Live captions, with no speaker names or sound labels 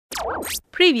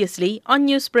Previously on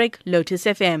Newsbreak, Lotus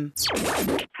FM.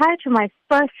 Prior to my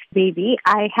first baby,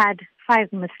 I had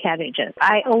 5 miscarriages.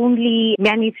 I only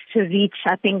managed to reach,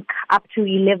 I think, up to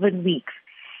 11 weeks,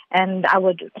 and I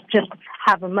would just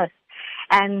have a miss.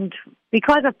 And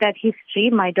because of that history,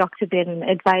 my doctor then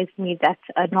advised me that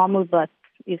a normal birth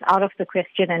is out of the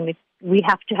question and we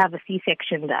have to have a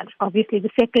C-section done. Obviously,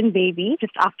 the second baby,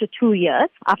 just after 2 years,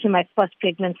 after my first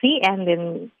pregnancy, and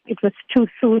then it was too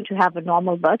soon to have a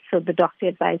normal birth, so the doctor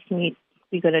advised me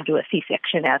we're going to do a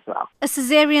C-section as well. A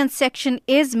cesarean-section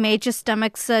is major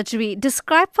stomach surgery.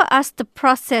 Describe for us the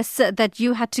process that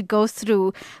you had to go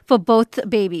through for both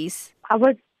babies. I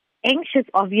was anxious,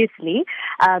 obviously,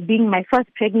 being my first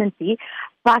pregnancy,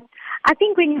 but I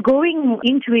think when you're going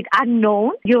into it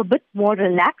unknown, you're a bit more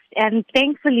relaxed, and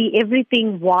thankfully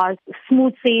everything was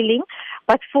smooth sailing.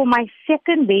 But for my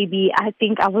second baby, I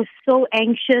think I was so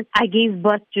anxious. I gave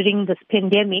birth during this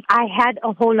pandemic. I had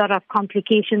a whole lot of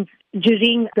complications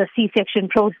during the C-section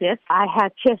process. I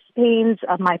had chest pains,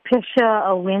 my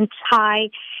pressure went high,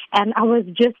 and I was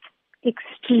just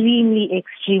extremely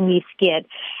scared.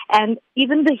 And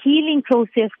even the healing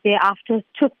process thereafter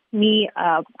took me,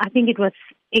 I think it was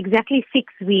exactly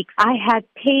 6 weeks. I had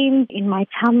pain in my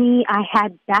tummy. I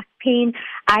had back pain.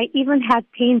 I even had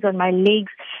pains on my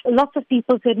legs. Lots of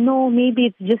people said, no, maybe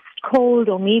it's just cold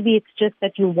or maybe it's just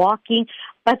that you're walking.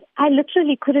 But I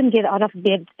literally couldn't get out of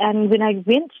bed. And when I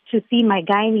went to see my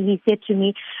gynae, he said to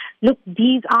me, look,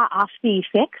 these are after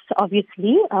effects,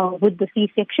 obviously, with the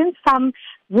C-section. Some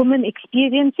women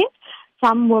experience it.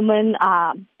 Some women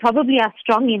probably are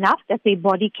strong enough that their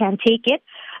body can take it.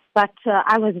 But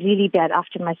I was really bad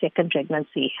after my second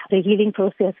pregnancy. The healing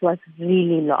process was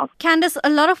really long. Candice, a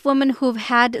lot of women who've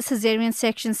had cesarean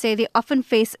sections say they often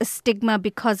face a stigma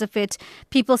because of it.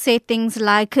 People say things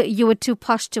like, you were too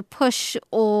posh to push,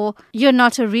 or you're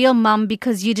not a real mum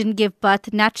because you didn't give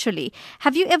birth naturally.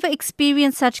 Have you ever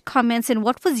experienced such comments, and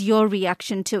what was your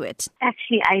reaction to it?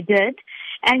 Actually, I did.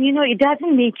 And, it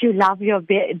doesn't make you love your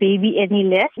baby any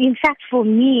less. In fact, for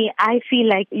me, I feel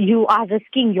like you are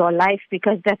risking your life,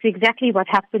 because that's exactly what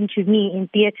happened to me in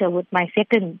theatre with my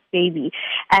second baby.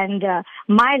 And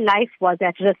my life was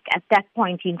at risk at that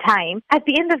point in time. At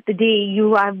the end of the day,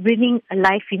 you are bringing a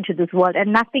life into this world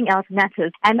and nothing else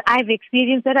matters. And I've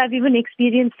experienced that. I've even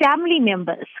experienced family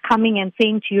members coming and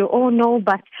saying to you, oh no,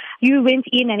 but you went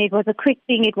in and it was a quick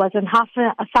thing. It wasn't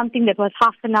something that was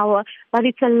half an hour, but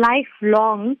it's a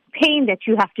lifelong pain that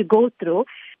you have to go through.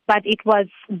 But it was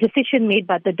a decision made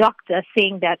by the doctor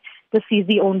saying that this is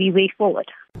the only way forward.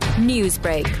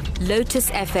 Newsbreak, Lotus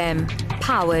FM,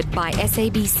 powered by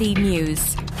SABC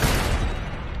News.